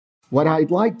What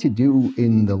I'd like to do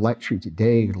in the lecture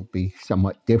today, it'll be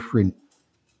somewhat different,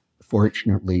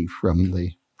 fortunately, from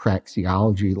the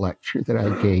praxeology lecture that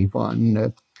I gave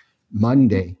on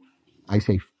Monday. I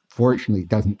say, fortunately, it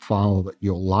doesn't follow that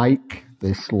you'll like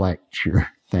this lecture.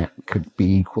 That could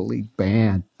be equally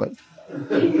bad, but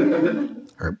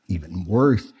or even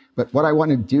worse. But what I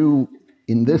want to do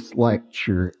in this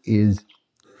lecture is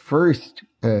first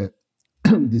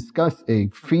discuss a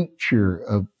feature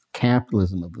of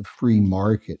capitalism, of the free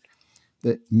market,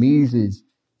 that Mises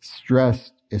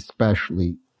stressed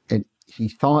especially. And he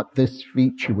thought this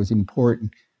feature was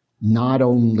important not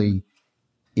only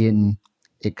in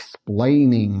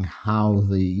explaining how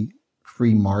the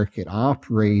free market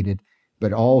operated,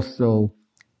 but also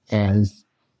as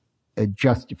a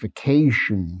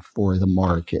justification for the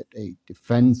market, a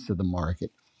defense of the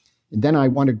market. And then I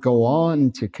want to go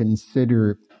on to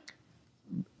consider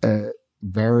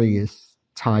various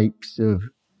types of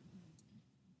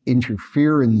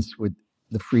interference with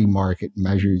the free market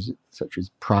measures, such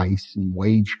as price and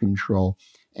wage control,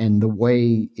 and the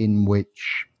way in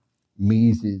which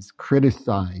Mises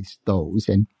criticized those.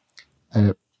 And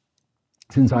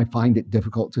since I find it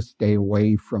difficult to stay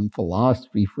away from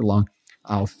philosophy for long,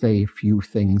 I'll say a few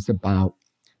things about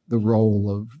the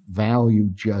role of value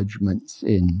judgments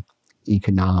in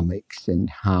economics and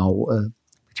how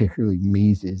particularly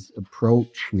Mises'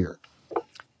 approach here.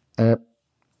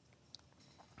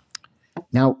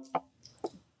 Now,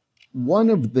 one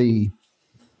of the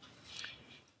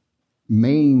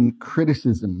main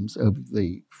criticisms of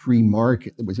the free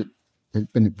market that has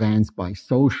been advanced by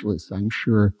socialists, I'm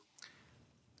sure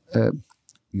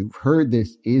you've heard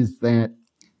this, is that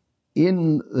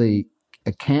in a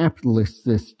capitalist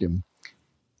system,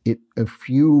 a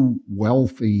few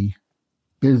wealthy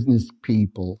business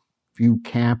people, few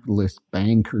capitalist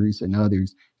bankers and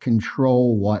others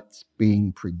control what's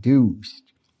being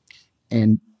produced.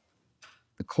 And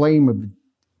the claim of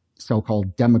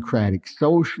so-called democratic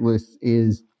socialists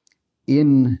is,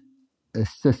 in a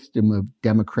system of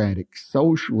democratic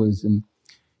socialism,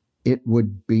 it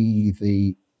would be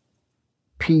the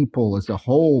people as a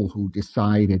whole who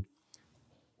decided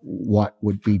what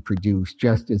would be produced,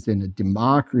 just as in a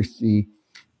democracy,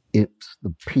 it's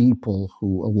the people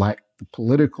who elect the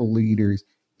political leaders.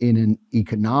 In an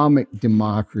economic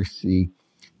democracy,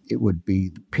 it would be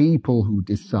the people who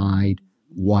decide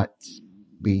what's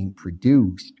being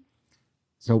produced.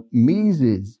 So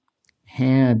Mises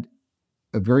had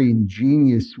a very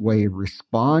ingenious way of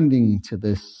responding to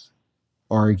this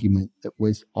argument that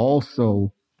was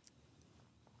also,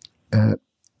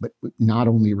 but not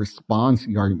only a response to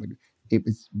the argument, it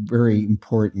was very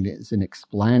important as an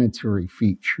explanatory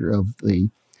feature of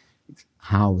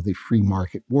how the free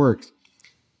market works.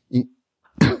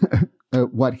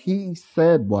 What he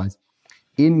said was,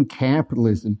 in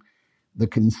capitalism, the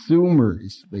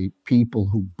consumers, the people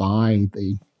who buy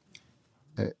the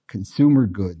consumer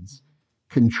goods,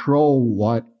 control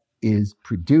what is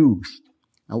produced.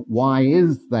 Now, why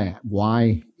is that?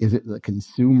 Why is it that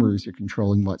consumers are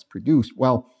controlling what's produced?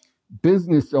 Well,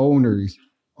 business owners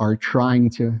are trying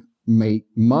to make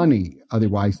money.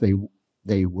 Otherwise,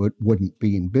 they wouldn't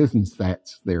be in business.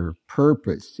 That's their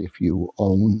purpose. If you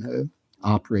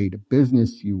operate a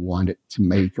business, you want to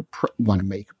make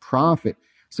a profit.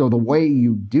 So the way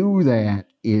you do that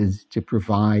is to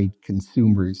provide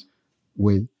consumers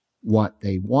with what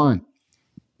they want.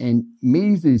 And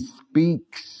Mises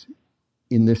speaks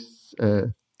in this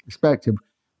respect of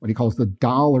what he calls the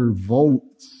dollar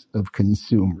votes of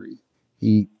consumers.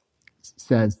 He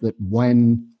says that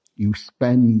when you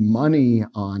spend money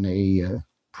on a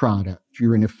product,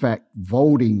 you're in effect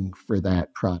voting for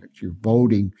that product. You're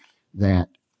voting that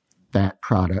that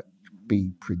product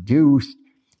be produced.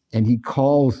 And he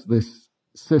calls this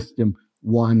system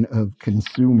one of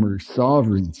consumer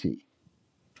sovereignty.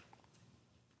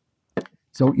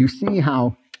 So you see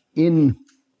how in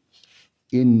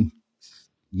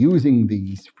using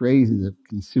these phrases of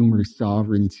consumer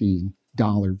sovereignty and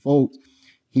dollar votes,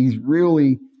 he's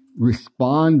really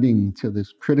responding to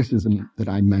this criticism that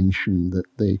I mentioned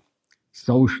that the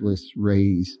socialists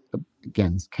raised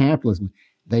against capitalism.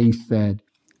 They said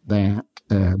that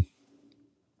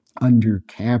under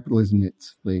capitalism,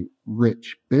 it's the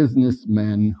rich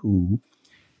businessmen who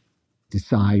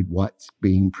decide what's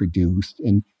being produced.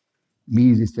 And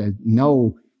Mises said,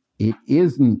 no, it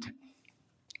isn't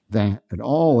that at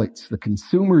all. It's the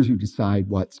consumers who decide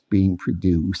what's being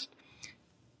produced,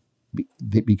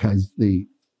 because the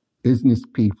business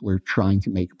people are trying to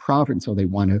make a profit, and so they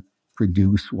want to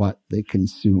produce what the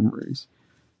consumers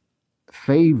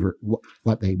favor,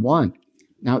 what they want.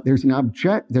 Now, there's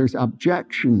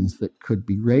objections that could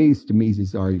be raised to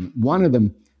Mises' argument. One of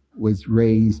them was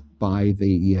raised by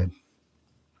the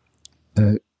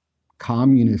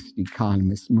communist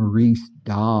economist Maurice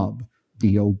Dobb,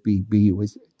 D-O-B-B, who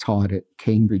was taught at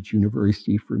Cambridge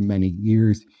University for many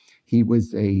years. He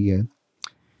was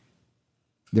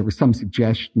there were some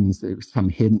suggestions, there were some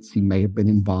hints he may have been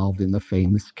involved in the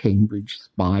famous Cambridge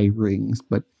spy rings,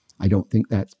 but I don't think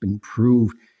that's been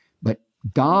proved. But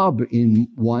Dobb, in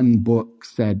one book,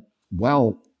 said,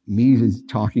 well, Mises is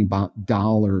talking about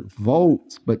dollar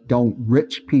votes, but don't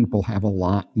rich people have a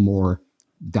lot more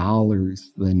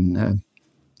dollars than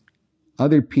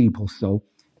other people? So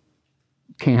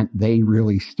can't they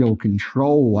really still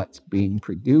control what's being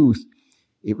produced?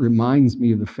 It reminds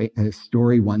me of a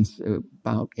story once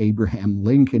about Abraham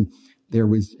Lincoln. There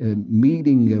was a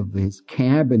meeting of his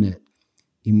cabinet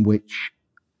in which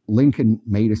Lincoln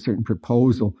made a certain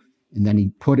proposal, and then he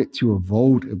put it to a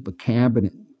vote of the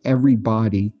cabinet.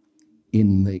 Everybody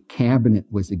in the cabinet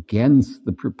was against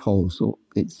the proposal,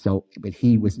 but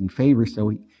he was in favor.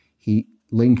 So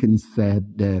Lincoln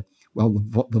said, well,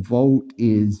 the vote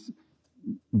is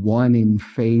 1 in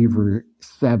favor,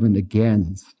 7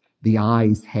 against. The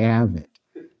ayes have it.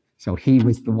 So he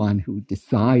was the one who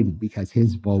decided because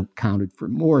his vote counted for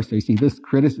more. So you see, this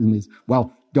criticism is,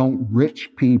 well, don't rich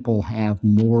people have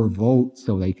more votes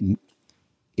so they can,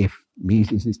 if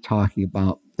Mises is talking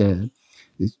about this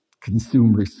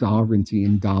consumer sovereignty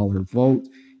and dollar votes,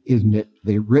 isn't it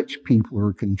the rich people who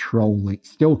are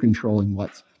still controlling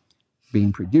what's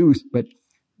being produced? But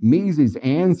Mises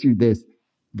answered this,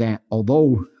 that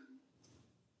although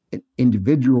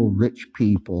individual rich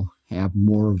people have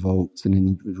more votes than an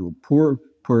individual poor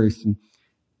person,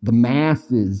 the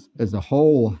masses as a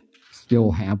whole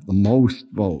still have the most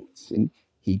votes. And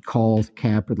he calls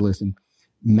capitalism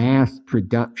mass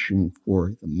production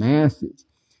for the masses.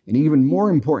 And even more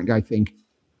important, I think,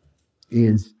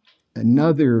 is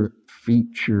another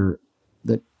feature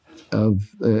of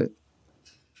the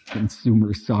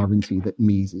consumer sovereignty that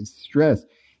Mises stressed.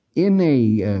 In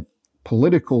a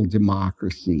political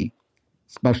democracy,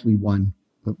 especially one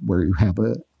where you have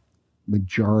a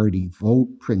majority vote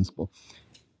principle,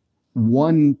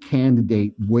 one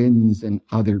candidate wins and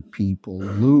other people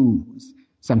lose.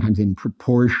 Sometimes in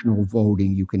proportional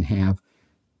voting, you can have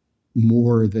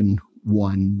more than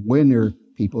one winner.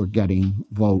 People are getting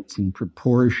votes in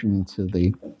proportion to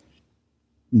the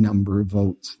number of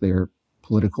votes their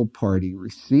political party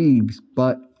receives,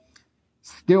 but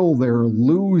still there are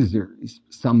losers.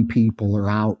 Some people are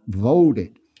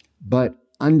outvoted. But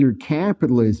under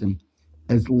capitalism,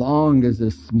 as long as a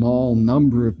small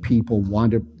number of people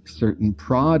want a certain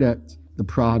product, the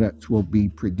product will be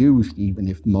produced, even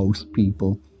if most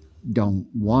people don't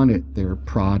want it. There are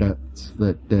products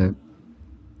that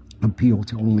appeal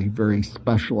to only very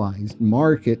specialized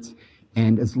markets,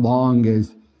 and as long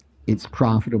as it's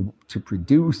profitable to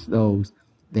produce those,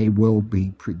 they will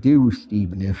be produced,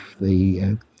 even if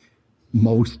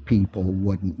most people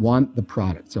wouldn't want the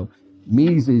product. So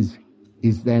Mises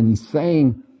is then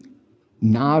saying,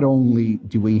 not only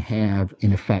do we have,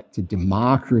 in effect, a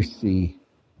democracy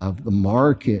of the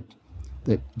market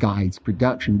that guides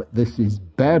production, but this is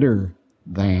better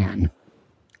than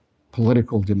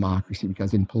political democracy,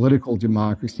 because in political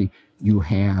democracy, you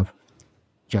have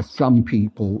just some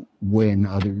people win,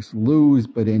 others lose,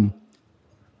 but in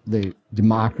the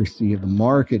democracy of the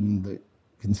market and the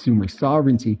consumer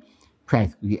sovereignty,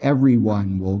 practically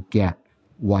everyone will get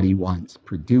what he wants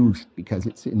produced, because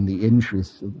it's in the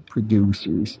interests of the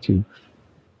producers to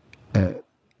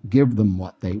give them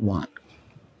what they want.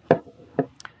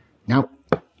 Now,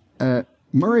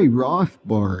 Murray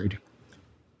Rothbard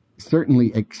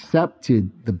certainly accepted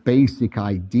the basic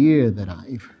idea that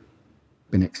I've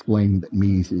been explaining that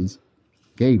Mises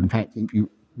gave. In fact, if you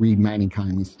read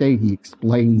Mankind and State, he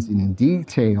explains in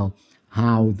detail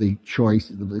how the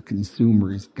choices of the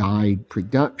consumers guide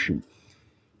production.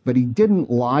 But he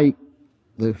didn't like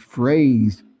the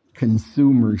phrase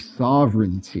consumer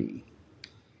sovereignty.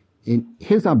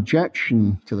 His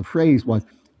objection to the phrase was,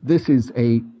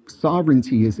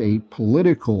 sovereignty is a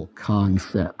political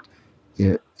concept.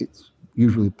 It's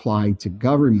usually applied to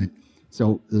government.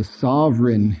 So the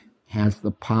sovereign has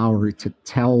the power to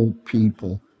tell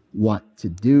people what to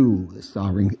do, the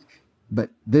sovereign. But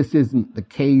this isn't the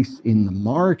case in the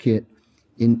market.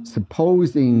 In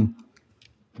supposing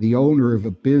the owner of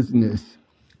a business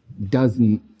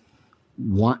doesn't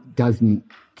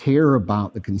care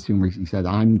about the consumers. He said,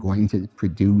 I'm going to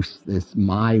produce this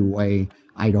my way.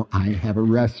 I have a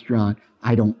restaurant.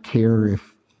 I don't care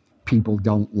if people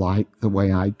don't like the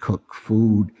way I cook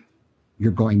food.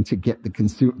 you're going to get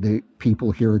the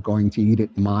people here are going to eat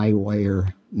it my way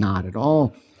or not at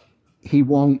all. He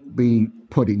won't be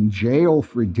put in jail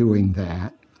for doing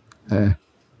that.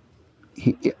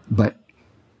 But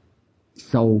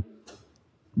so,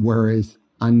 whereas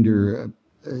under,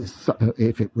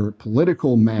 if it were a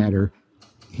political matter,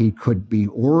 he could be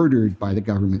ordered by the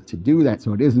government to do that.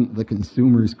 So it isn't the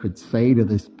consumers could say to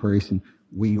this person,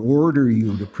 we order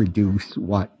you to produce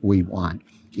what we want.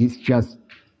 It's just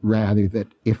rather that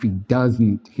if he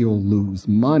doesn't, he'll lose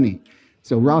money.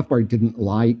 So Rothbard didn't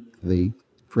like the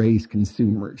phrase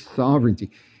consumer sovereignty.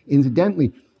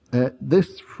 Incidentally,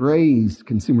 this phrase,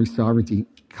 consumer sovereignty,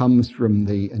 comes from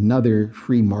another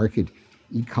free market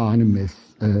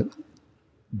economist,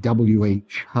 William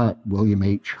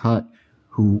H. Hutt,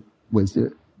 who was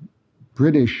a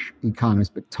British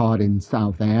economist but taught in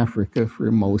South Africa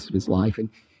for most of his life. And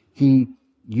he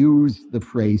used the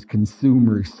phrase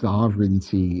consumer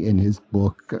sovereignty in his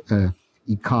book,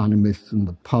 Economists and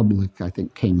the Public, I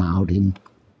think came out in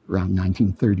around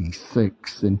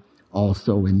 1936, and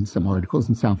also in some articles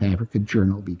in South Africa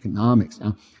Journal of Economics.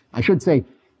 Now, I should say,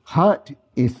 Hutt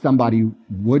is somebody who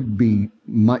would be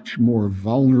much more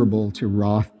vulnerable to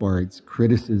Rothbard's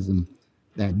criticism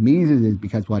than Mises is,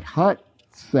 because what Hutt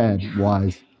said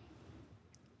was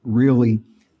really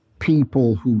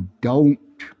people who don't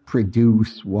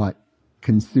produce what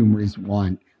consumers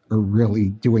want are really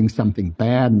doing something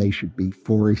bad and they should be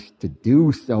forced to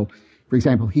do so. For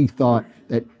example, he thought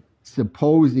that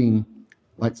supposing,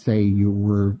 let's say you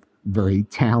were very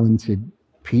talented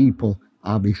people,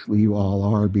 obviously you all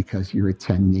are because you're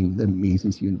attending the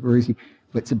Mises University,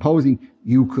 but supposing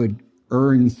you could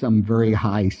earn some very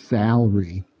high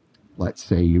salary, let's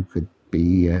say you could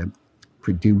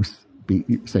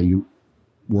say you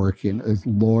work as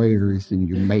lawyers and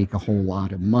you make a whole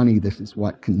lot of money. This is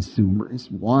what consumers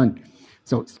want.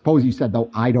 So suppose you said, though,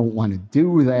 I don't want to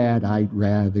do that. I'd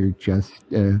rather just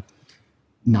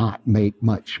not make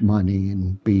much money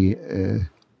and be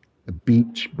a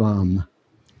beach bum.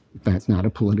 If that's not a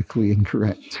politically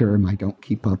incorrect term, I don't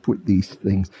keep up with these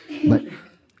things. But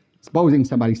supposing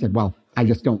somebody said, well, I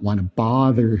just don't want to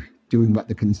bother doing what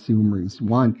the consumers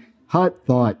want. Hutt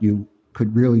thought you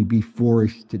could really be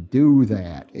forced to do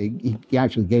that. He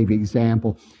actually gave an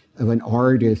example of an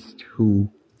artist who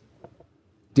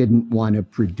didn't want to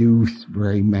produce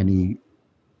very many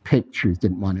pictures,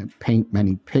 didn't want to paint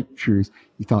many pictures.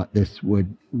 He thought this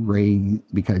would raise,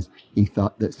 because he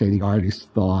thought that, say, the artist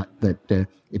thought that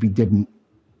if he didn't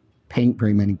paint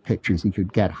very many pictures, he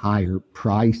could get higher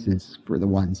prices for the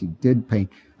ones he did paint.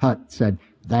 Hutt said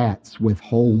that's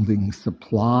withholding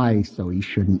supply, so he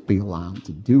shouldn't be allowed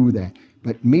to do that.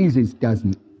 But Mises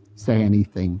doesn't say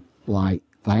anything like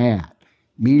that.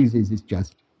 Mises is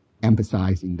just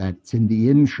emphasizing that it's in the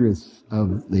interests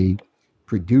of the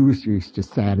producers to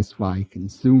satisfy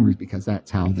consumers because that's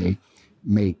how they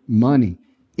make money.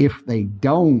 If they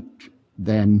don't,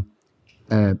 then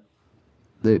the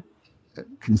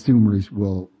consumers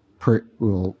will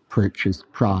purchase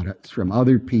products from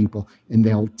other people, and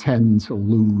they'll tend to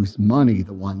lose money,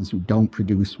 the ones who don't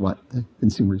produce what the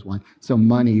consumers want. So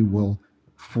money will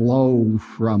flow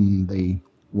from the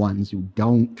ones who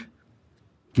don't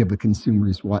give the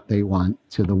consumers what they want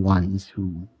to the ones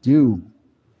who do.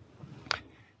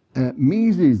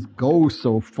 Mises goes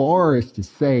so far as to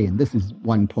say, and this is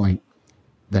one point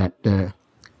that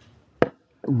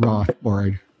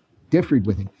Rothbard differed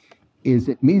with him, is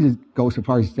that Mises goes so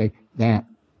far as to say that,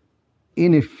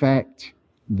 in effect,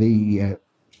 the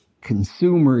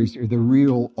consumers are the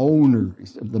real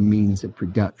owners of the means of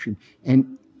production.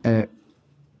 And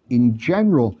in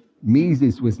general,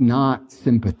 Mises was not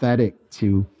sympathetic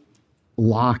to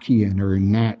Lockean or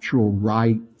natural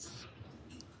rights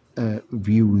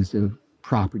views of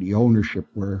property ownership,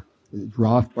 where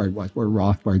Rothbard was, where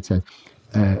Rothbard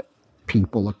said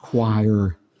people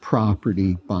acquire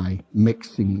property by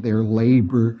mixing their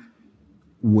labor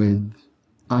with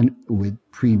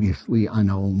previously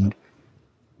unowned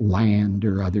land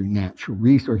or other natural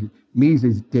resources.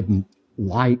 Mises didn't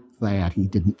like that. He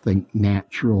didn't think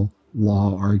natural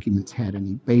law arguments had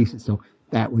any basis. So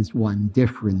that was one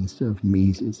difference of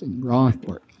Mises and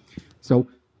Rothbard. So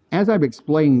as I've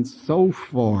explained so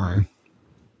far,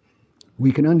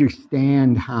 we can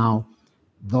understand how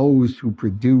those who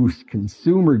produce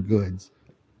consumer goods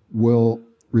will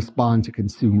respond to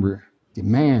consumer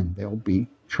demand. They'll be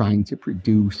trying to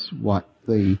produce what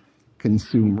the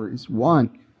consumers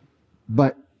want.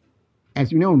 But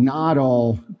as you know, not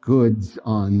all goods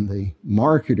on the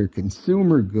market are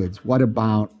consumer goods. What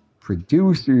about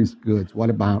producers' goods? What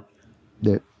about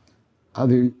the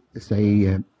other,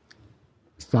 say,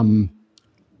 some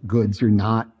goods are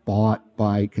not bought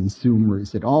by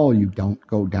consumers at all. You don't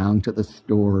go down to the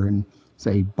store and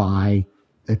say, buy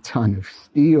a ton of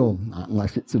steel, not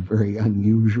unless it's a very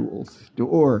unusual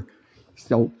store.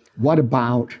 So what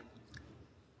about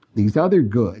these other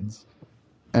goods?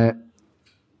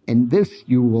 And this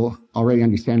you will already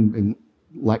understand in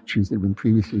lectures that have been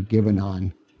previously given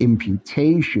on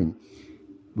imputation.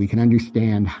 We can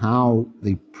understand how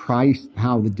the price,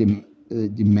 how the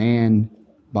demand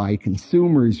by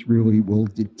consumers really will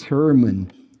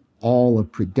determine all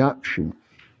of production.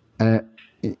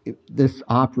 This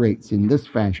operates in this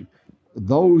fashion.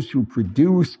 Those who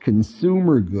produce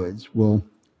consumer goods will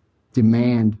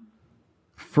demand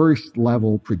first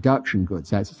level production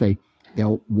goods. That's to say,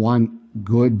 they'll want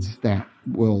goods that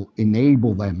will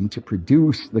enable them to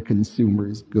produce the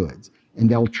consumer's goods. And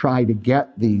they'll try to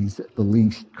get these at the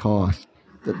least cost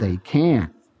that they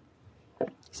can.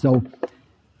 So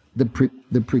the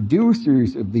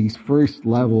producers of these first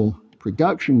level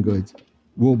production goods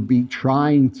will be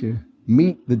trying to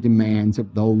meet the demands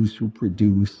of those who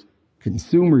produce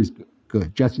consumers'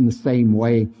 goods. Just in the same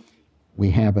way we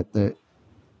have at the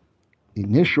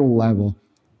initial level,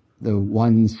 the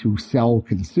ones who sell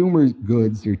consumer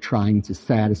goods are trying to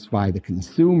satisfy the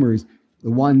consumers.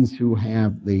 The ones who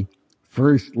have the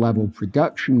first level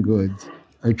production goods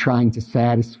are trying to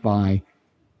satisfy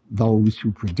those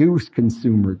who produce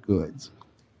consumer goods.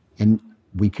 And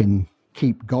we can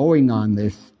keep going on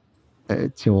this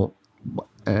till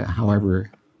however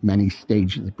many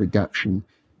stages of production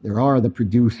there are. The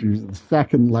producers of the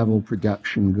second level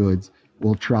production goods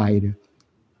will try to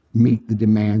meet the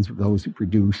demands of those who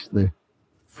produce the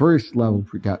first level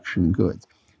production goods.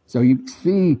 So you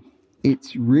see,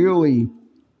 it's really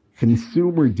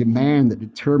consumer demand that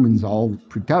determines all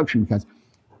production, because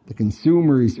the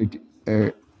consumers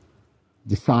are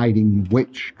deciding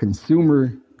which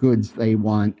consumer goods they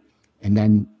want, and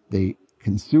then the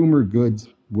consumer goods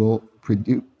will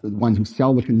produce, the ones who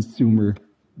sell the consumer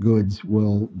goods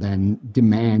will then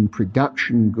demand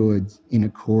production goods in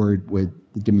accord with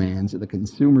the demands of the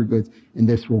consumer goods, and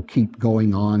this will keep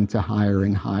going on to higher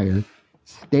and higher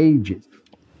stages.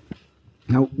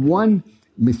 Now, one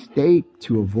mistake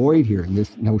to avoid here in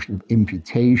this notion of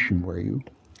imputation, where you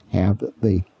have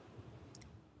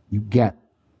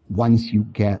once you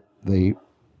get the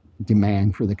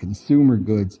demand for the consumer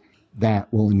goods,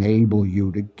 that will enable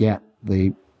you to get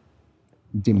the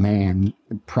demand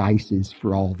prices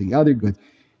for all the other goods.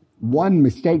 One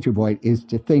mistake to avoid is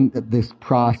to think that this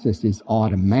process is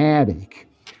automatic.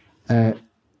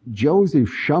 Joseph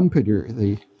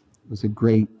Schumpeter was a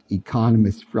great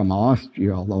economist from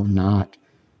Austria, although not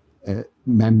a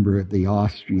member of the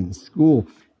Austrian school,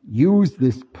 used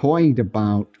this point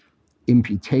about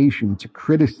imputation to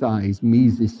criticize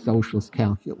Mises' socialist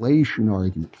calculation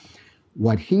argument.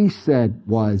 What he said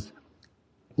was,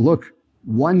 look,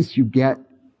 once you get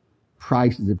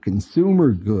prices of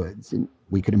consumer goods, and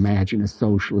we could imagine a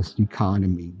socialist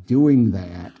economy doing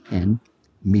that, and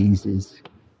Mises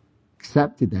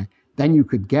accepted that, then you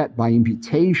could get by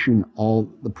imputation all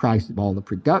the price of all the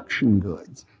production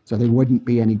goods. So there wouldn't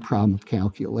be any problem of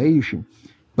calculation.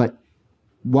 But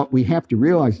what we have to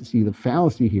realize to see the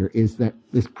fallacy here is that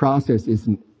this process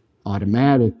isn't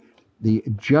automatic. The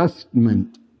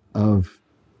adjustment of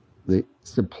the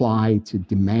supply to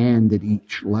demand at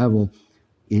each level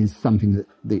is something that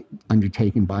they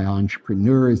undertaken by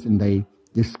entrepreneurs, and they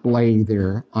display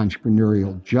their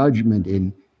entrepreneurial judgment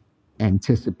in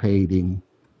anticipating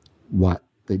what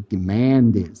the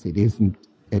demand is. It isn't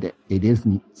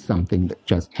something that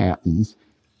just happens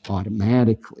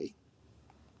automatically.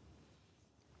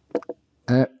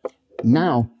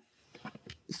 Now,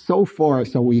 so far,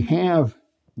 so we have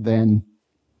then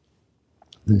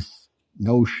this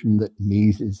notion that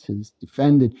Mises has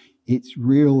defended. It's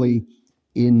really,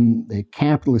 in the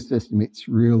capitalist system, it's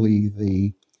really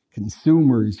the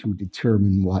consumers who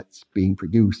determine what's being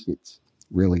produced. It's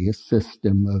really a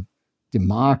system of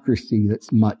democracy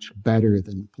that's much better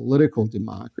than political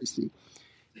democracy.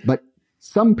 But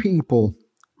some people,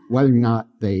 whether or not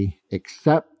they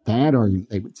accept that argument,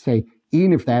 they would say,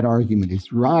 even if that argument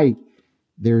is right,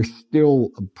 there's still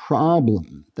a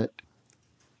problem that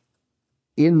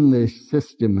in this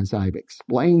system, as I've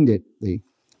explained it, the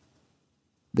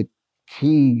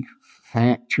key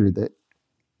factor that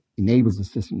enables the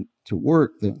system to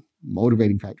work, the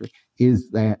motivating factor, is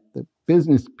that the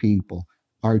business people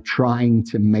are trying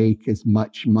to make as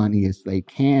much money as they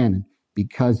can.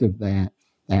 Because of that,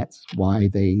 that's why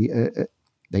they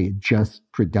adjust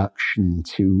production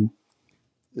to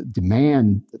the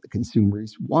demand that the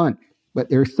consumers want. But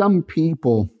there are some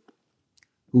people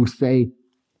who say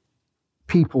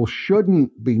people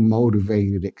shouldn't be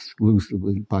motivated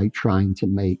exclusively by trying to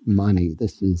make money.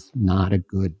 This is not a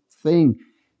good thing.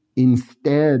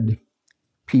 Instead,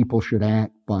 people should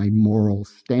act by moral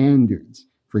standards.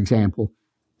 For example,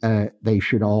 they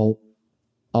should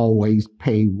always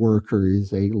pay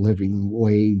workers a living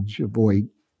wage, avoid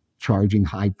charging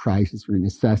high prices for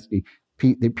necessity.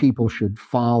 The people should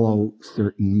follow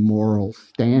certain moral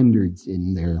standards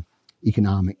in their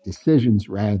economic decisions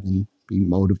rather than be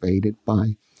motivated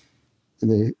by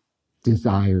the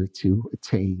desire to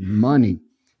attain money.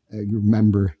 You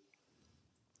remember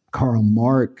Karl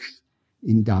Marx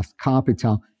in Das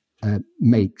Kapital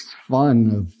makes fun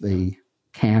of the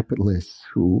capitalists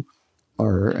who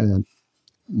are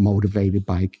motivated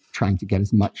by trying to get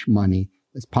as much money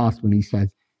as possible. And he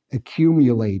says,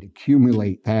 accumulate,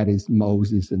 that is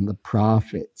Moses and the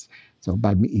prophets. So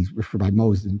by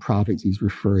Moses and prophets, he's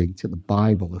referring to the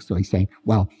Bible. So he's saying,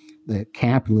 well, the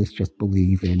capitalists just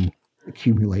believe in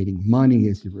accumulating money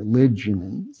as a religion,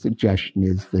 and suggestion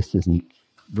is this isn't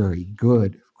very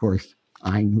good. Of course,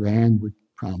 Ayn Rand would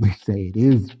probably say it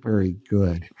is very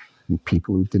good, and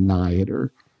people who deny it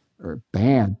are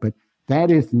bad. But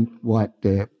that isn't what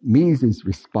Mises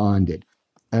responded.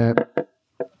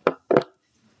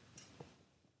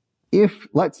 If,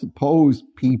 let's suppose,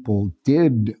 people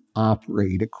did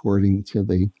operate according to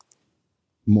the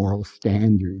moral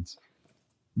standards,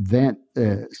 that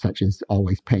such as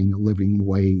always paying a living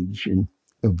wage and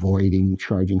avoiding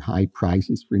charging high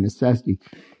prices for necessity,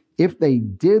 if they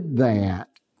did that,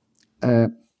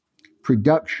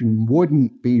 production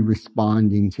wouldn't be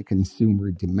responding to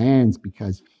consumer demands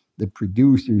because the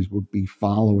producers would be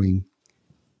following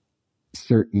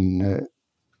certain,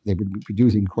 they would be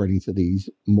producing according to these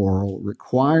moral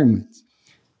requirements.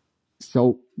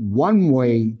 So one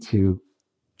way to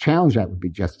challenge that would be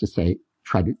just to say,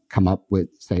 try to come up with,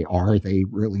 say, are they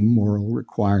really moral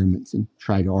requirements, and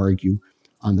try to argue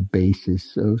on the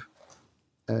basis of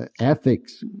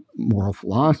ethics, moral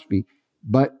philosophy.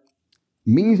 But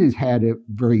Mises had a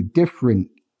very different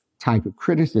type of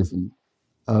criticism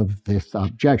of this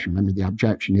objection. Remember, the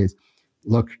objection is,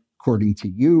 look, according to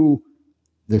you,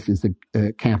 this is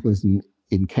a capitalism.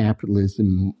 In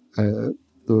capitalism,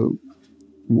 the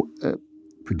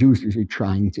producers are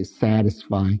trying to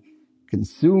satisfy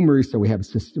consumers, so we have a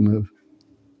system of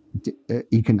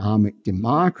economic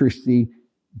democracy,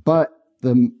 but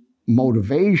the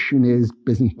motivation is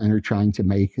businessmen are trying to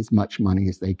make as much money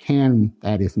as they can.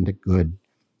 That isn't a good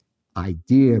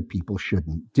idea. People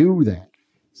shouldn't do that.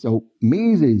 So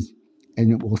Mises,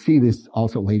 and we'll see this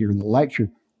also later in the lecture,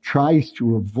 tries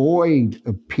to avoid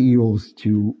appeals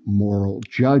to moral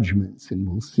judgments, and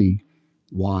we'll see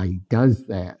why he does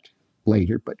that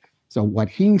later. But so what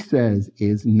he says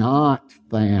is not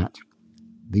that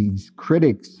these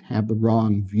critics have the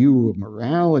wrong view of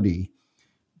morality,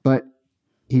 but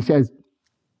he says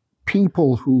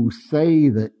people who say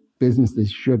that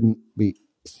businesses shouldn't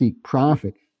seek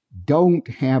profit don't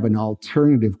have an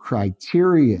alternative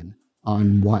criterion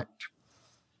on what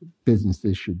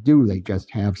businesses should do. They just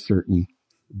have certain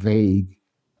vague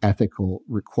ethical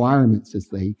requirements as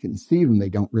they conceive them. They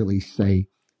don't really say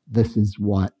this is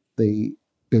what the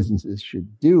businesses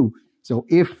should do. So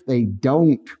if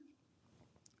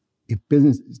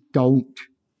businesses don't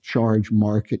charge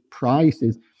market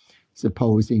prices,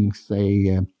 supposing,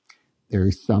 say, there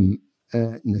is some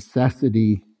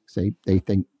necessity, say they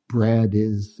think bread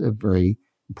is a very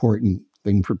important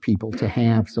thing for people to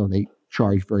have, so they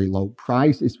charge very low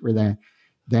prices for that,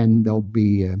 then there'll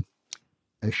be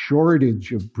a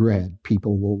shortage of bread.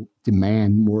 People will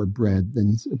demand more bread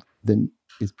than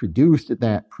is produced at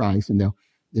that price, and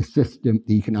the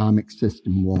economic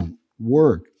system won't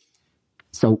work.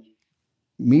 So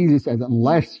Mises says,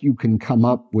 unless you can come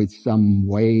up with some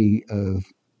way of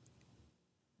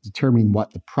determining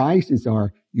what the prices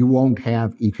are, you won't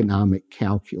have economic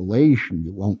calculation.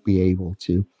 You won't be able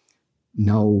to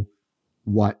know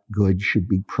what goods should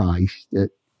be priced at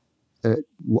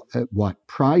what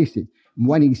prices.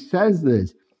 When he says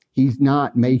this, he's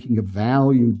not making a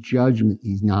value judgment.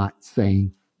 He's not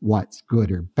saying what's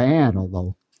good or bad,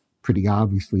 although pretty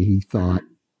obviously he thought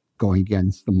going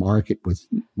against the market was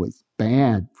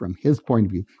bad from his point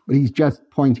of view. But he's just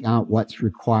pointing out what's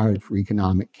required for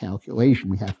economic calculation.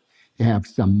 We have to have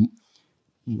some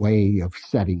way of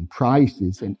setting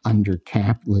prices, and under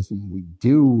capitalism we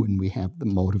do, and we have the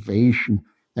motivation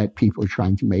that people are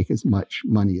trying to make as much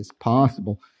money as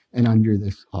possible. And under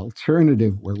this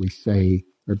alternative where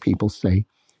people say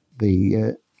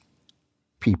the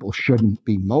people shouldn't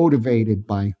be motivated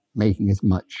by making as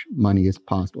much money as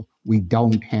possible, we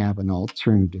don't have an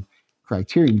alternative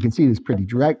criterion. You can see this pretty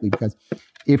directly because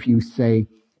if you say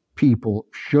people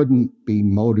shouldn't be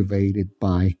motivated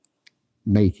by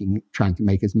trying to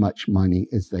make as much money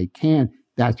as they can,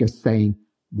 that's just saying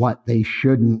what they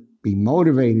shouldn't be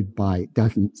motivated by. It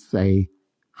doesn't say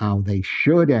how they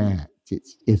should act. It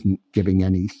isn't giving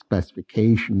any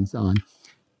specifications on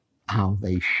how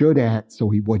they should act, so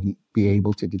he wouldn't be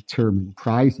able to determine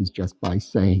prices just by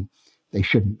saying they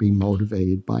shouldn't be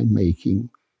motivated by making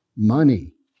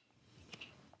money.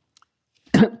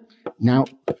 Now,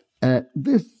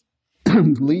 this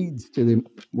leads to the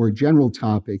more general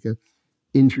topic of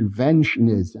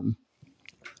interventionism.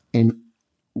 And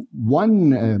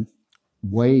one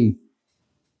way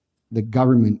the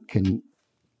government can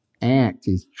act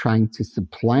is trying to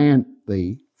supplant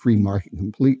the free market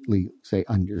completely. Say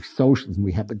under socialism,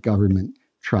 we have the government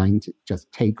trying to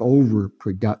just take over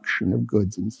production of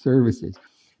goods and services.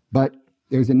 But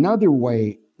there's another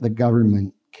way the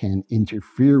government can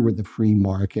interfere with the free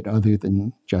market other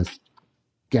than just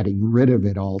getting rid of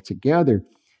it altogether.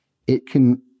 It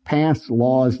can pass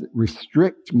laws that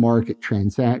restrict market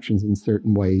transactions in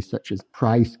certain ways, such as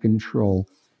price control,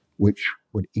 which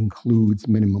would include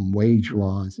minimum wage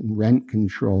laws and rent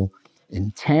control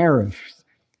and tariffs.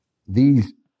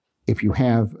 These, if you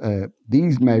have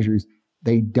these measures,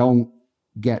 they don't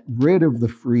get rid of the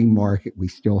free market. We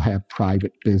still have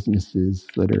private businesses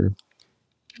that are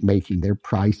making their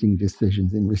pricing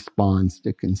decisions in response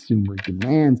to consumer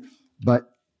demands,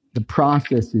 but the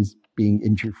process is being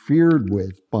interfered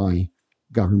with by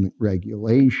government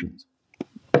regulations.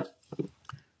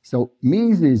 So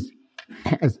Mises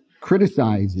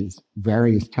criticizes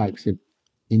various types of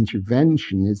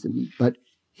interventionism, but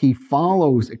he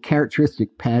follows a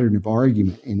characteristic pattern of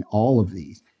argument in all of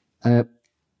these.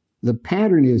 The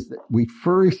pattern is that we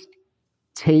first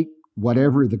take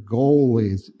whatever the goal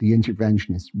is the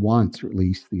interventionist wants, or at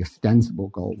least the ostensible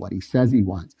goal, what he says he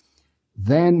wants.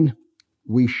 Then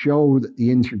we show that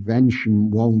the intervention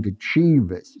won't achieve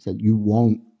this, that you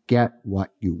won't get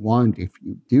what you want if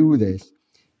you do this.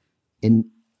 And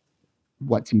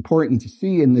what's important to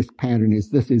see in this pattern is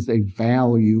this is a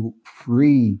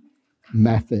value-free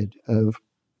method of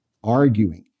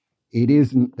arguing. It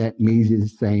isn't that Mises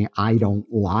is saying, I don't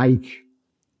like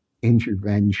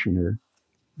intervention or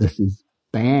this is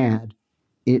bad.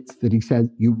 It's that he says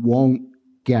you won't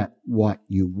get what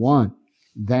you want.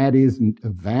 That isn't a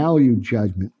value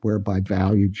judgment, where by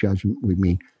value judgment we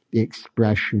mean the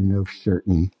expression of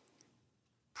certain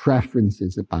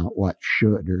preferences about what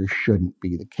should or shouldn't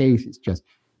be the case. It's just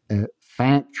a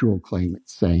factual claim.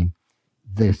 It's saying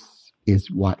this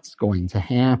is what's going to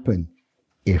happen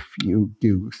if you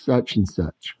do such and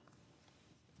such.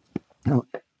 Now,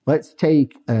 let's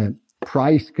take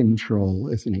price control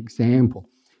as an example.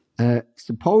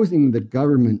 Supposing the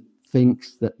government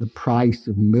thinks that the price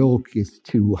of milk is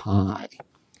too high.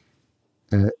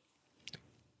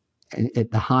 At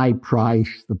the high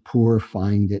price, the poor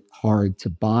find it hard to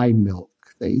buy milk.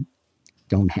 They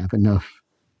don't have enough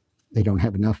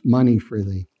money for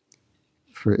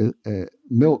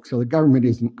milk, so the government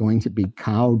isn't going to be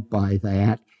cowed by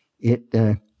that.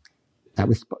 I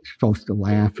was supposed to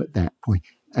laugh at that point.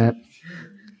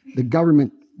 The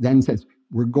government then says,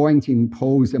 we're going to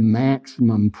impose a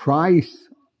maximum price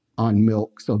on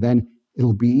milk, so then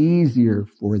it'll be easier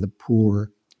for the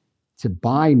poor to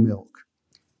buy milk.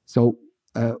 So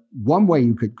one way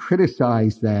you could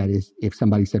criticize that is if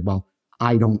somebody said, well,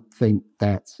 I don't think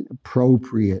that's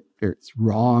appropriate, or it's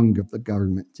wrong of the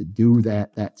government to do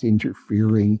that. That's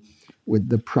interfering with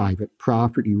the private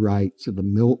property rights of the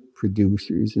milk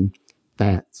producers, and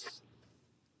that's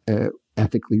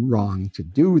ethically wrong to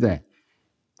do that.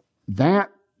 That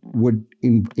would,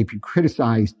 if you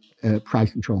criticized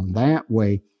price control in that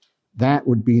way, that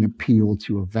would be an appeal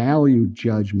to a value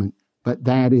judgment, but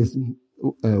that isn't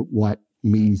what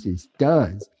Mises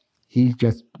does. He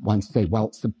just wants to say,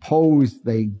 well, suppose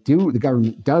the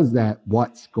government does that,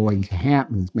 what's going to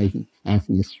happen? He's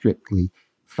asking a strictly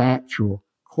factual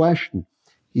question.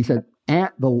 He said,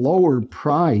 at the lower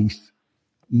price,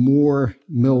 more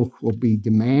milk will be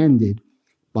demanded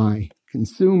by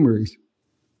consumers,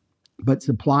 but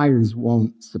suppliers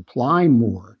won't supply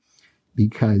more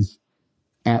because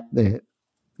at the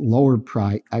lower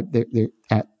price, at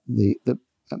the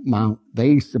amount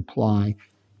they supply,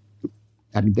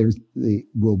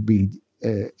 will be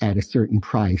at a certain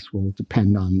price, will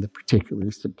depend on the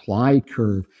particular supply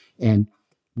curve. And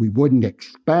we wouldn't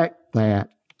expect that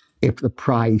if the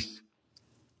price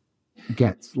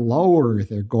gets lower,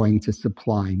 they're going to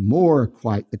supply more,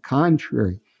 quite the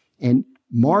contrary. And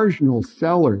marginal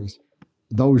sellers,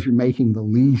 those who are making the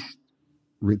least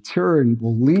return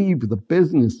will leave the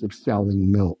business of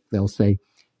selling milk. They'll say,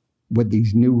 with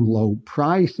these new low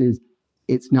prices,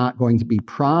 it's not going to be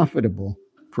profitable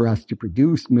for us to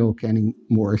produce milk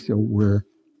anymore, so we're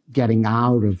getting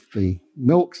out of the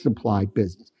milk supply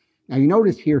business. Now, you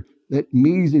notice here that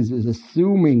Mises is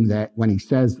assuming that when he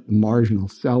says that the marginal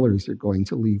sellers are going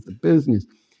to leave the business,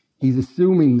 he's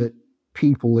assuming that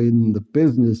people in the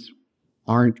business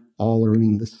aren't all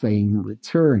earning the same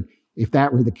return. If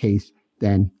that were the case,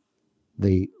 then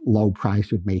the low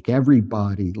price would make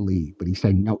everybody leave. But he's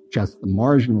saying, no, just the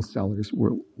marginal sellers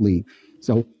will leave.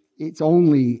 So it's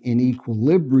only in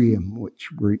equilibrium, which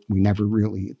we never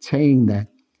really attain, that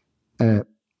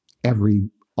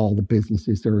all the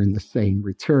businesses are in the same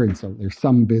return. So there's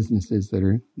some businesses that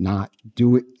are not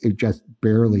just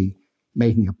barely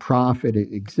making a profit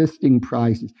at existing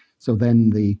prices. So then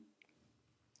the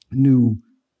new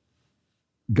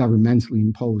governmentally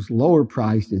imposed lower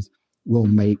prices will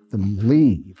make them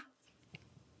leave.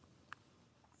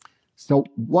 So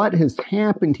what has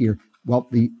happened here? Well,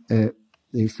 the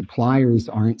suppliers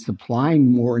aren't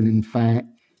supplying more, and in fact,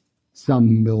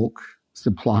 some milk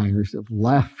suppliers have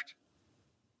left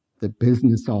the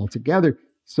business altogether.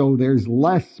 So there's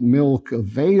less milk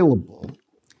available.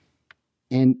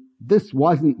 And this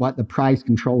wasn't what the price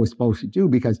control was supposed to do,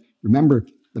 because remember,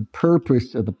 the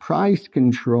purpose of the price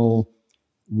control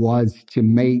was to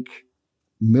make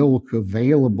milk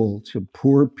available to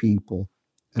poor people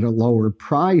at a lower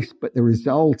price, but the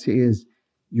result is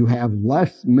you have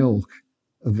less milk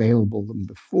available than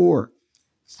before.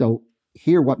 So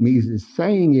here what Mises is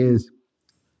saying is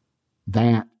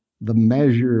that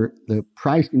the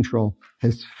price control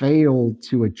has failed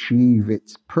to achieve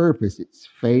its purpose. It's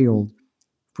failed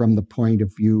from the point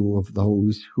of view of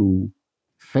those who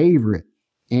favor it.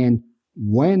 And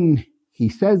when he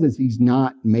says this, he's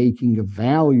not making a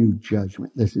value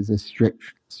judgment. This is a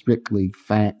strictly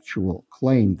factual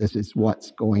claim. This is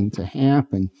what's going to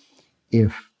happen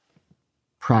if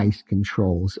price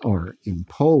controls are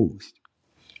imposed.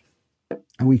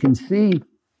 And we can see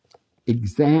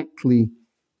exactly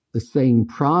the same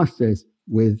process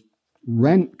with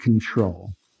rent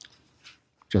control.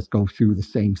 Just go through the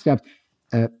same steps.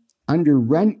 Under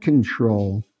rent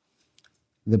control,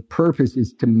 the purpose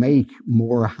is to make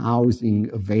more housing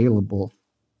available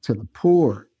to the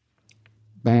poor.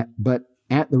 But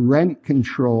at the rent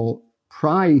control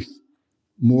price,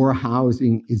 more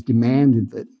housing is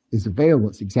demanded that is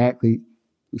available.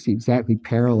 We see exactly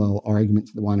parallel argument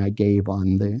to the one I gave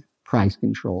on the price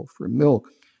control for milk.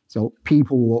 So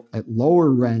people will, at lower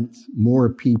rents, more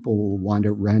people will want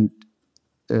to rent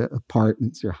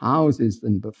apartments or houses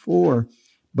than before,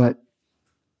 but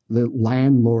the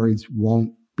landlords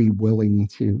won't be willing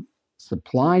to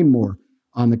supply more.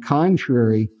 On the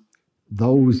contrary,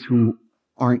 those who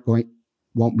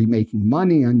won't be making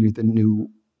money under the new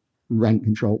rent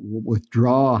control will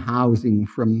withdraw housing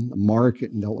from the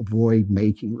market, and they'll avoid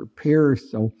making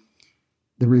repairs. So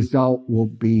the result will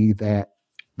be that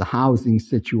the housing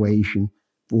situation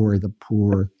for the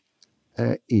poor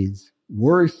is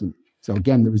worsened. So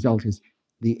again, the result is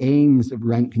the aims of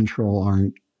rent control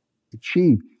aren't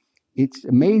achieved. It's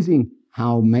amazing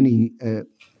how many,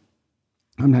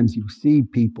 sometimes you see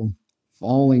people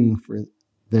falling for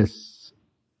this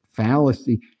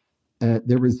fallacy.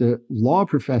 There was a law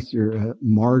professor,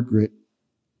 Margaret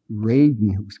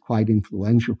Radin, who was quite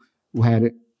influential, who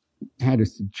had a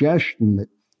suggestion that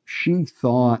she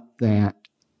thought that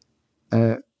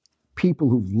people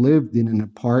who've lived in an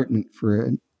apartment for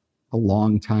a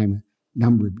long time, a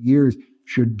number of years,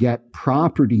 should get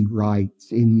property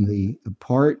rights in the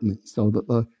apartment so that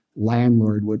the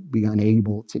landlord would be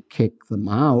unable to kick them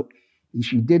out. And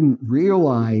she didn't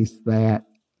realize that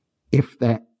if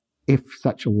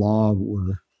such a law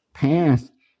were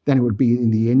passed, then it would be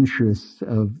in the interests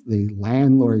of the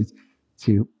landlords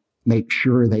to make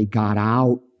sure they got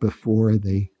out before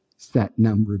the set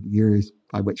number of years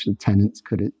by which the tenants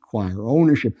could acquire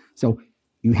ownership. So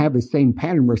you have the same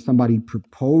pattern where somebody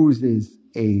proposes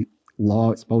a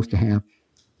law. It's supposed to have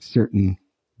certain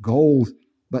goals,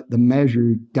 but the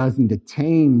measure doesn't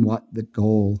attain what the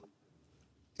goal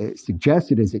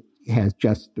suggested, as it has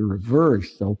just the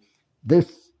reverse. So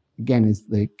this, again, is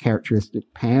the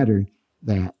characteristic pattern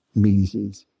that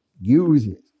Mises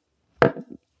uses.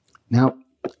 Now,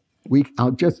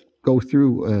 I'll just go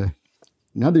through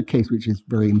another case which is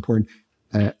very important.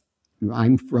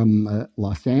 I'm from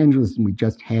Los Angeles, and we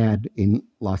just had in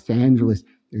Los Angeles,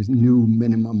 there's new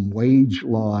minimum wage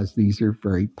laws. These are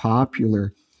very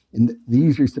popular, and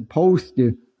these are supposed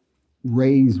to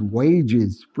raise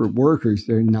wages for workers.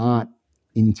 They're not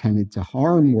intended to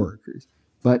harm workers.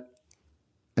 But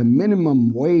a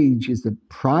minimum wage is a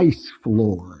price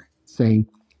floor, saying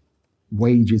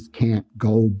wages can't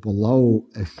go below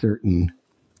a certain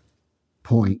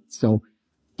point. So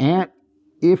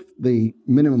if the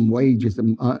minimum wage is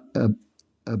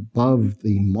above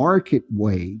the market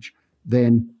wage,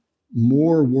 then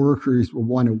more workers will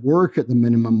want to work at the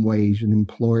minimum wage and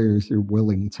employers are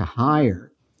willing to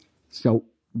hire. So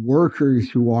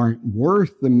workers who aren't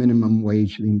worth the minimum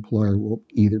wage to the employer will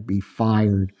either be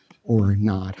fired or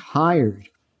not hired.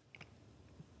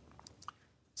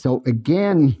 So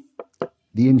again,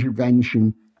 the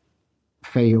intervention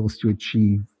fails to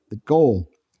achieve the goal.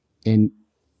 And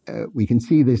we can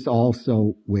see this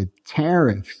also with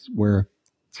tariffs, where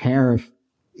tariff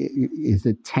is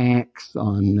a tax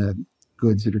on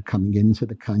goods that are coming into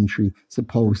the country,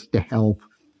 supposed to help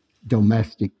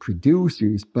domestic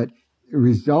producers. But the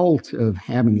result of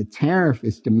having a tariff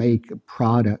is to make a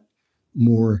product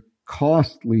more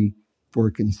costly for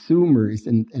consumers.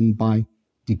 And by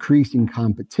decreasing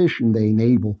competition, they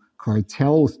enable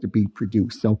cartels to be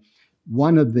produced. So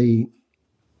one of the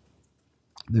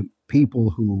people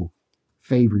who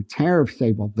favor tariffs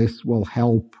say, well, this will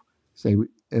help, say,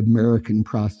 American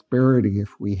prosperity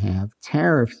if we have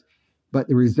tariffs. But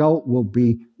the result will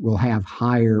be we'll have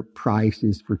higher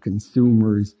prices for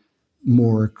consumers,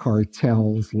 more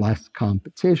cartels, less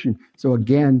competition. So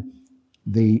again,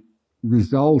 the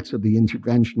result of the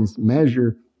interventionist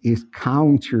measure is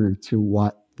counter to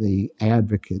what the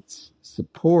advocates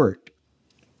support.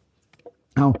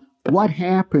 Now, what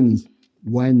happens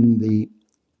when the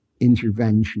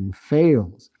intervention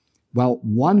fails? Well,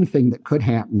 one thing that could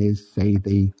happen is, say,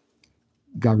 the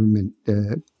government,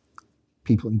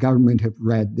 people in government have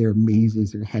read their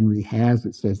Mises or Henry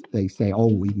Hazlitt, says they say,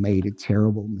 oh, we made a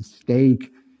terrible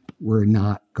mistake. We're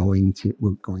going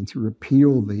to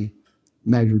repeal the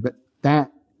measure. But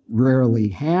that rarely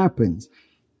happens.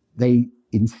 They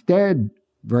instead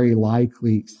very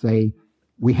likely say,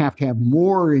 we have to have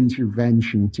more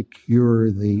intervention to cure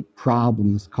the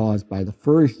problems caused by the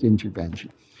first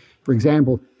intervention. For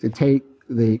example, to take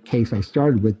the case I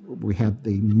started with, we have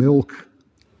the milk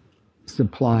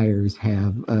suppliers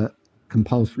have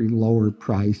compulsory lower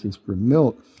prices for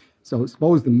milk. So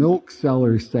suppose the milk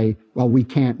sellers say, well, we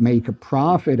can't make a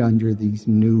profit under these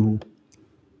new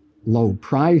low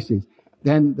prices.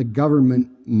 Then the government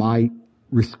might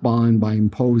respond by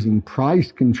imposing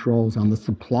price controls on the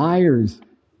suppliers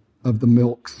of the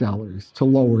milk sellers to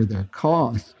lower their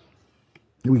costs.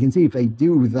 And we can see if they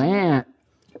do that,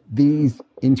 these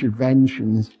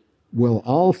interventions will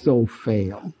also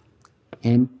fail.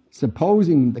 And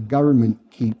supposing the government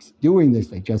keeps doing this,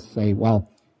 they just say, well,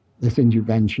 this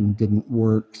intervention didn't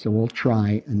work, so we'll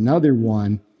try another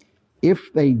one.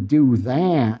 If they do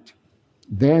that,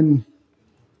 then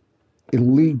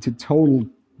it'll lead to total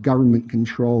government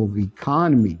control of the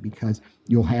economy, because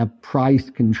you'll have price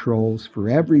controls for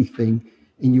everything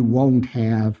and you won't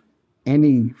have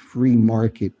any free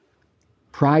market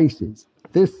prices.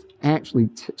 This actually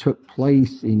took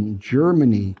place in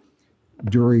Germany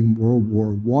during World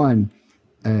War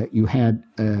I. You had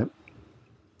a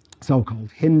so-called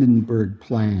Hindenburg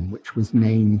Plan, which was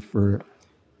named for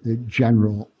the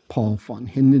General Paul von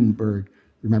Hindenburg.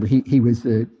 Remember, he was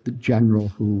the general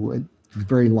who was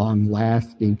very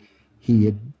long-lasting. He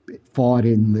had fought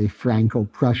in the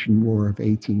Franco-Prussian War of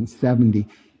 1870,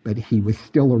 but he was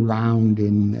still around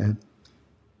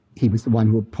he was the one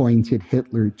who appointed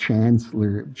Hitler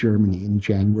Chancellor of Germany in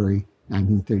January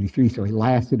 1933, so he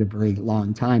lasted a very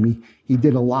long time. He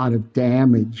did a lot of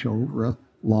damage over a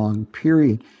long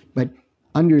period. But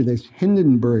under this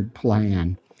Hindenburg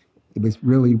Plan, it was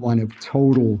really one of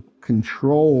total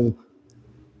control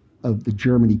of the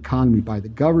German economy by the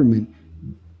government,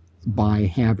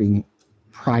 by having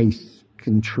price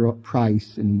control,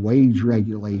 price and wage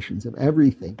regulations of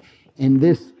everything. And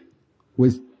this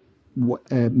was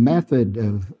a method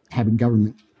of having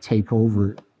government take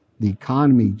over the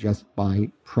economy just by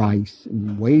price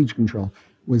and wage control,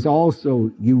 was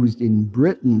also used in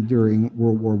Britain during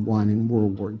World War I and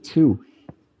World War II.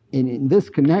 And in this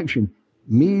connection,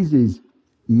 Mises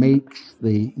makes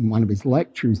in one of his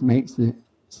lectures, makes the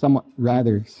somewhat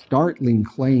rather startling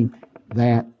claim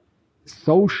that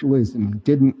socialism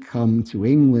didn't come to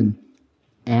England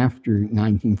after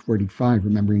 1945.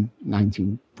 Remembering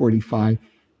 1945,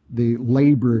 the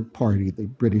Labour Party, the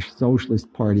British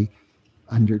Socialist Party,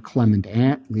 under Clement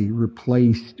Attlee,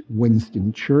 replaced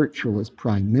Winston Churchill as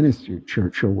prime minister.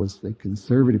 Churchill was the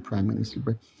conservative prime minister,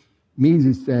 but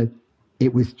Mises said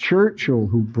it was Churchill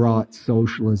who brought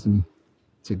socialism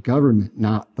to government,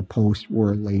 not the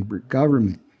post-war Labour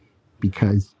government,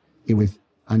 because it was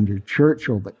under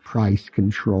Churchill that price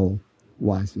control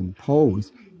was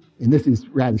imposed. And this is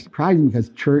rather surprising because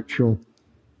Churchill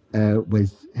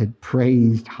had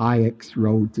praised Hayek's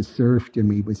Road to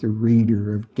Serfdom. He was a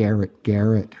reader of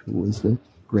Garrett, who was a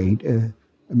great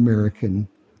American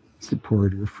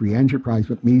supporter of free enterprise.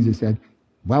 But Mises said,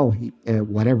 well,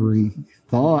 whatever he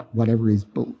thought, whatever his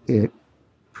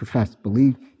professed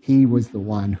belief, he was the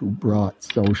one who brought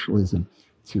socialism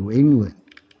to England.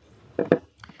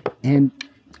 And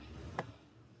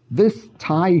this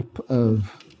type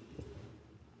of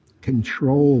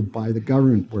control by the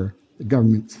government, where the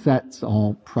government sets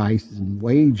all prices and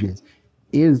wages,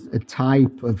 is a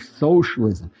type of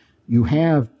socialism. You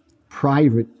have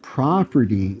private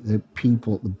property, the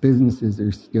businesses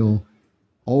are still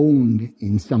owned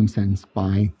in some sense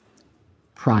by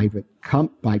private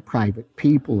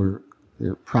people or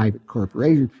their private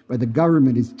corporations, but the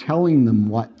government is telling them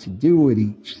what to do at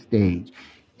each stage.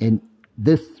 And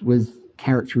this was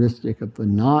characteristic of the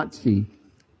Nazi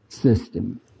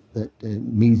system, that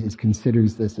Mises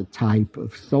considers this a type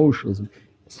of socialism.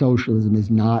 Socialism is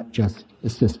not just a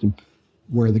system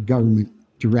where the government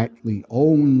directly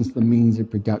owns the means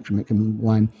of production. It can be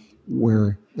one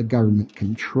where the government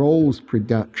controls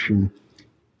production,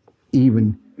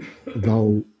 even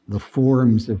though the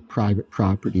forms of private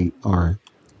property are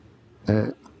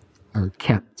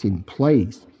kept in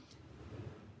place.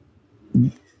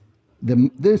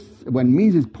 When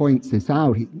Mises points this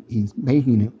out, he's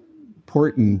making an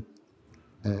important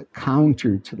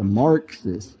counter to the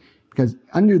Marxists, because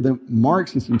under the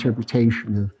Marxist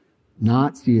interpretation of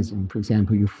Nazism, for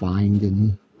example, you find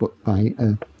in a book by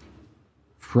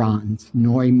Franz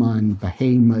Neumann,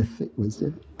 Behemoth, it was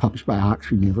published by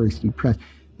Oxford University Press.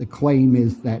 The claim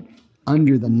is that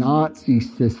under the Nazi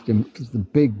system, because the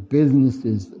big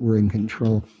businesses that were in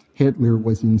control, Hitler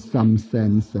was in some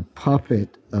sense a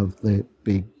puppet of the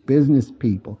big business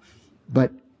people.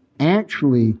 But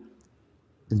actually,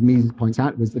 as Mises points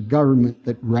out, it was the government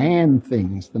that ran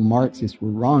things. The Marxists were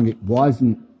wrong. It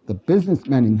wasn't the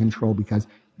businessmen in control, because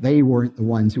they weren't the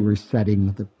ones who were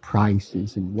setting the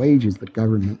prices and wages. The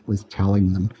government was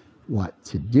telling them what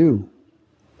to do.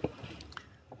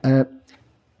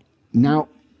 Now,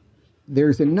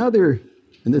 there's another,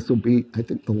 and this will be, I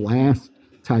think, the last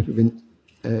type of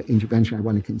intervention I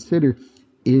want to consider,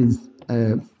 is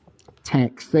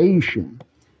taxation.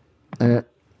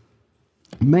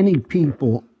 Many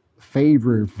people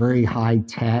favor very high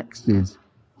taxes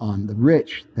on the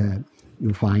rich.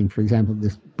 You'll find, for example,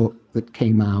 this book that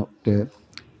came out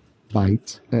by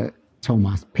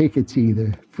Thomas Piketty,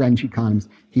 the French economist.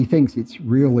 He thinks it's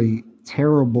really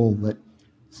terrible that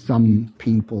some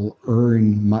people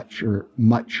earn much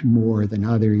more than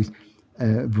others.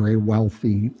 Very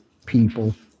wealthy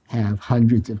people have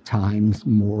hundreds of times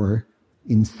more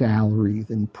in salary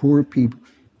than poor people.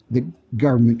 The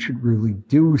government should really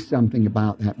do something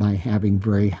about that by having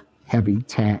very heavy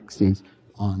taxes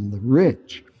on the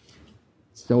rich.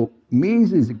 So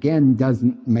Mises, again,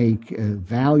 doesn't make a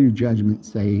value judgment,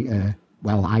 say,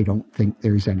 well, I don't think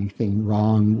there's anything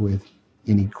wrong with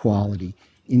inequality.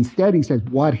 Instead, he says,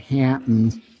 what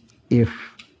happens if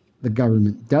the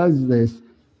government does this?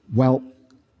 Well,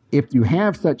 if you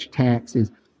have such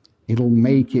taxes, it'll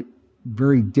make it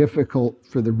very difficult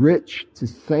for the rich to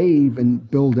save and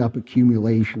build up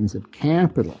accumulations of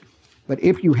capital. But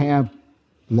if you have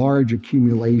large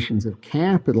accumulations of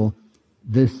capital,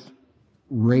 this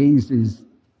raises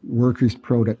workers'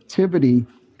 productivity,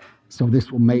 so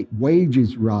this will make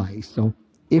wages rise. So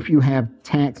if you have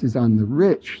taxes on the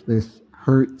rich, this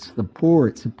hurts the poor.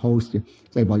 It's supposed to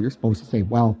say, well, you're supposed to say,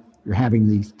 well, you're having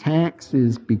these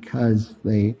taxes because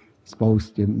they're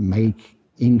supposed to make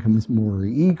incomes more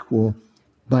equal.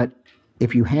 But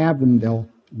if you have them, they'll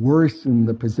worsen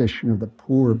the position of the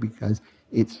poor, because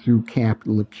it's through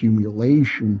capital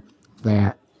accumulation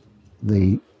that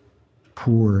the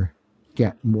poor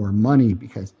get more money,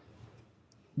 because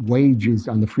wages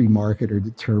on the free market are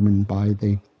determined by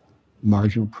the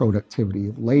marginal productivity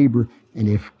of labor. And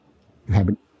if you have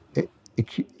an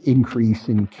increase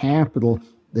in capital,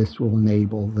 this will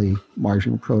enable the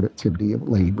marginal productivity of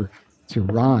labor to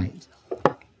rise.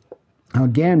 Now,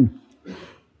 again,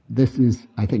 this is,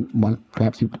 I think,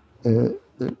 perhaps the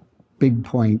big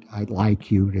point I'd like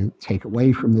you to take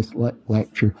away from this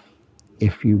lecture.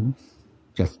 If you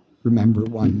just remember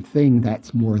one thing,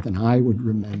 that's more than I would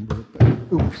remember.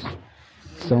 But, oops,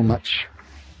 so much.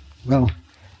 Well,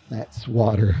 that's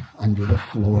water under the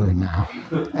floor now.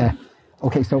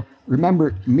 Okay, so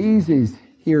remember, Mises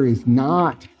here is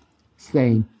not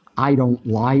saying, I don't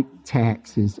like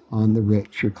taxes on the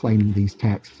rich, or claiming these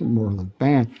taxes are morally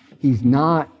bad. He's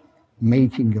not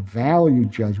making a value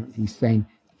judgment. He's saying,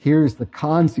 here's the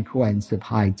consequence of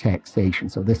high taxation.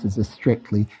 So this is a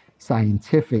strictly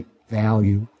scientific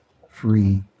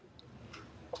value-free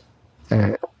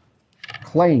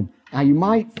claim. Now you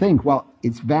might think, well,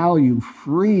 it's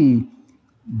value-free,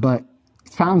 but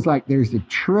it sounds like there's a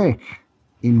trick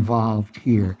involved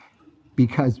here,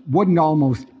 because wouldn't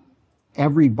almost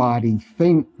everybody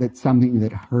think that something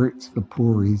that hurts the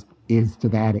poor is to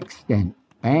that extent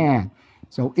bad?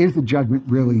 So is the judgment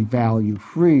really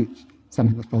value-free?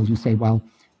 Something I suppose you say, well,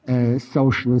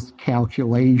 socialist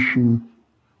calculation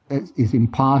is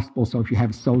impossible, so if you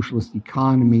have a socialist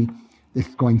economy, this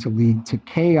is going to lead to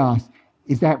chaos.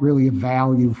 Is that really a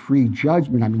value-free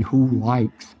judgment? I mean, who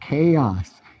likes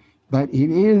chaos? But it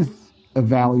is a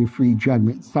value-free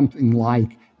judgment, something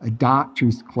like a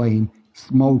doctor's claim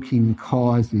smoking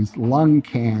causes lung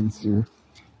cancer,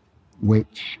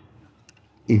 which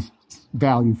is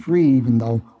value-free, even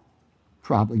though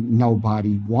probably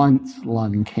nobody wants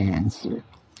lung cancer.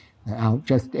 I'll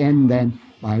just end then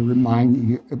by reminding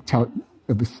you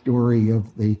of a story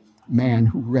of the man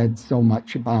who read so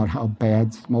much about how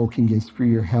bad smoking is for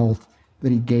your health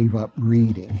that he gave up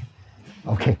reading.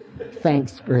 Okay,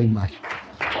 thanks very much.